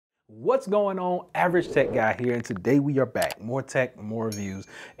What's going on? Average Tech Guy here, and today we are back. More tech, more reviews.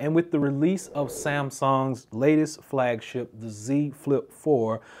 And with the release of Samsung's latest flagship, the Z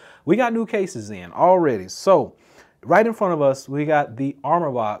Flip4, we got new cases in already. So right in front of us, we got the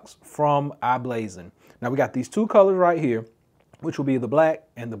Armorbox from i-Blason. Now we got these two colors right here, which will be the black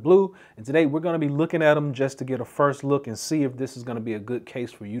and the blue. And today we're gonna be looking at them just to get a first look and see if this is gonna be a good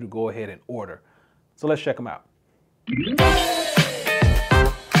case for you to go ahead and order. So let's check them out.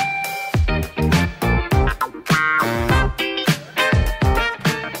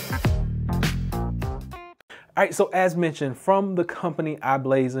 All right, so as mentioned, from the company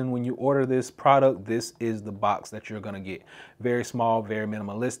i-Blason, when you order this product, this is the box that you're gonna get. Very small, very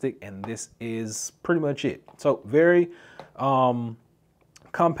minimalistic, and this is pretty much it. So very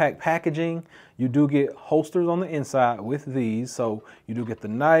compact packaging. You do get holsters on the inside with these. So you do get the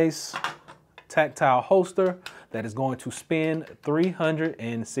nice tactile holster that is going to spin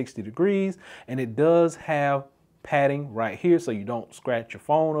 360 degrees, and it does have padding right here so you don't scratch your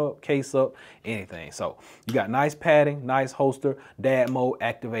phone up, case up, anything. So you got nice padding, nice holster, dad mode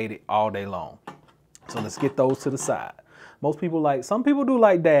activated all day long. So let's get those to the side. Some people do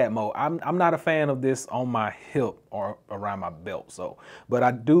like dad mode. I'm not a fan of this on my hip or around my belt. But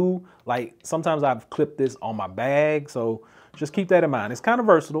I do like, sometimes I've clipped this on my bag. So just keep that in mind. It's kind of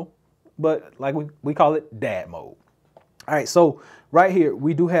versatile, but like we call it dad mode. All right, so right here,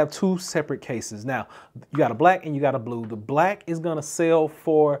 we do have two separate cases. Now, you got a black and you got a blue. The black is gonna sell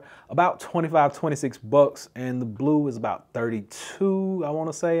for about 25, 26 bucks, and the blue is about 32, I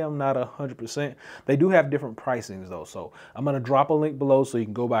wanna say. I'm not 100%. They do have different pricings though, so I'm gonna drop a link below so you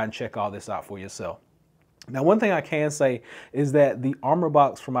can go by and check all this out for yourself. Now, one thing I can say is that the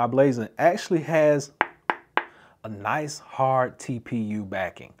Armorbox from i-Blason actually has a nice hard TPU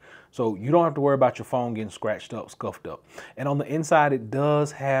backing. So you don't have to worry about your phone getting scratched up, scuffed up. And on the inside, it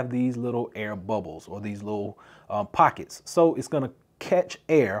does have these little air bubbles or these little pockets. So it's gonna catch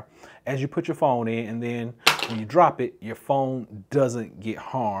air as you put your phone in, and then when you drop it, your phone doesn't get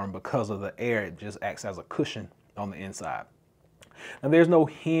harmed because of the air. It just acts as a cushion on the inside. Now there's no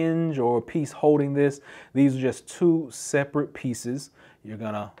hinge or piece holding this. These are just two separate pieces. You're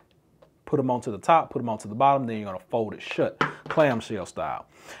gonna put them onto the top, put them onto the bottom, then you're gonna fold it shut, clamshell style.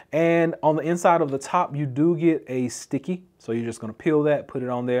 And on the inside of the top, you do get a sticky. So you're just gonna peel that, put it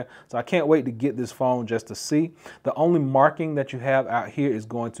on there. So I can't wait to get this phone just to see. The only marking that you have out here is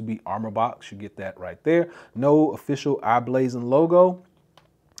going to be Armorbox. You get that right there. No official i-Blason logo,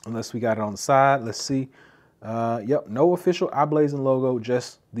 unless we got it on the side. Let's see. Yep, no official i-Blason logo,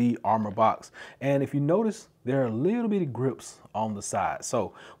 just the Armorbox. And if you notice, there are a little bitty grips on the side.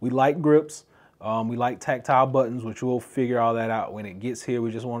 So we like grips. We like tactile buttons, which we'll figure all that out when it gets here.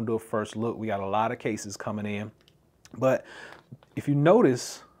 We just want to do a first look. We got a lot of cases coming in. But if you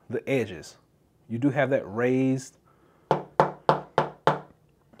notice the edges, you do have that raised.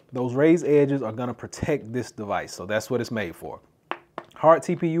 Those raised edges are going to protect this device. So that's what it's made for. Hard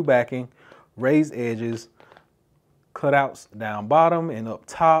TPU backing, raised edges, cutouts down bottom and up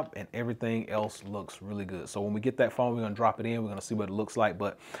top, and everything else looks really good. So when we get that phone, we're gonna drop it in, we're gonna see what it looks like.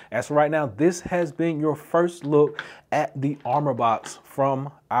 But as for right now, this has been your first look at the Armorbox from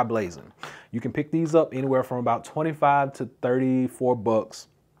i-Blason. You can pick these up anywhere from about 25 to 34 bucks.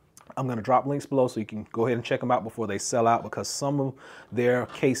 I'm gonna drop links below so you can go ahead and check them out before they sell out, because some of their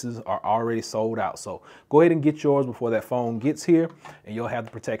cases are already sold out. So go ahead and get yours before that phone gets here, and you'll have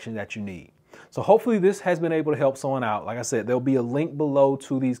the protection that you need. So hopefully this has been able to help someone out. Like I said, there'll be a link below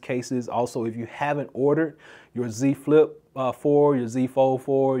to these cases. Also, if you haven't ordered your Z Flip4, your Z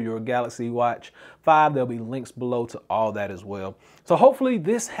Fold4, your Galaxy Watch 5, there'll be links below to all that as well. So hopefully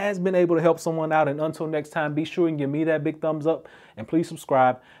this has been able to help someone out. And until next time, be sure and give me that big thumbs up. And please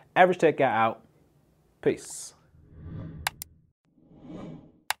subscribe. Average Tech Guy out. Peace.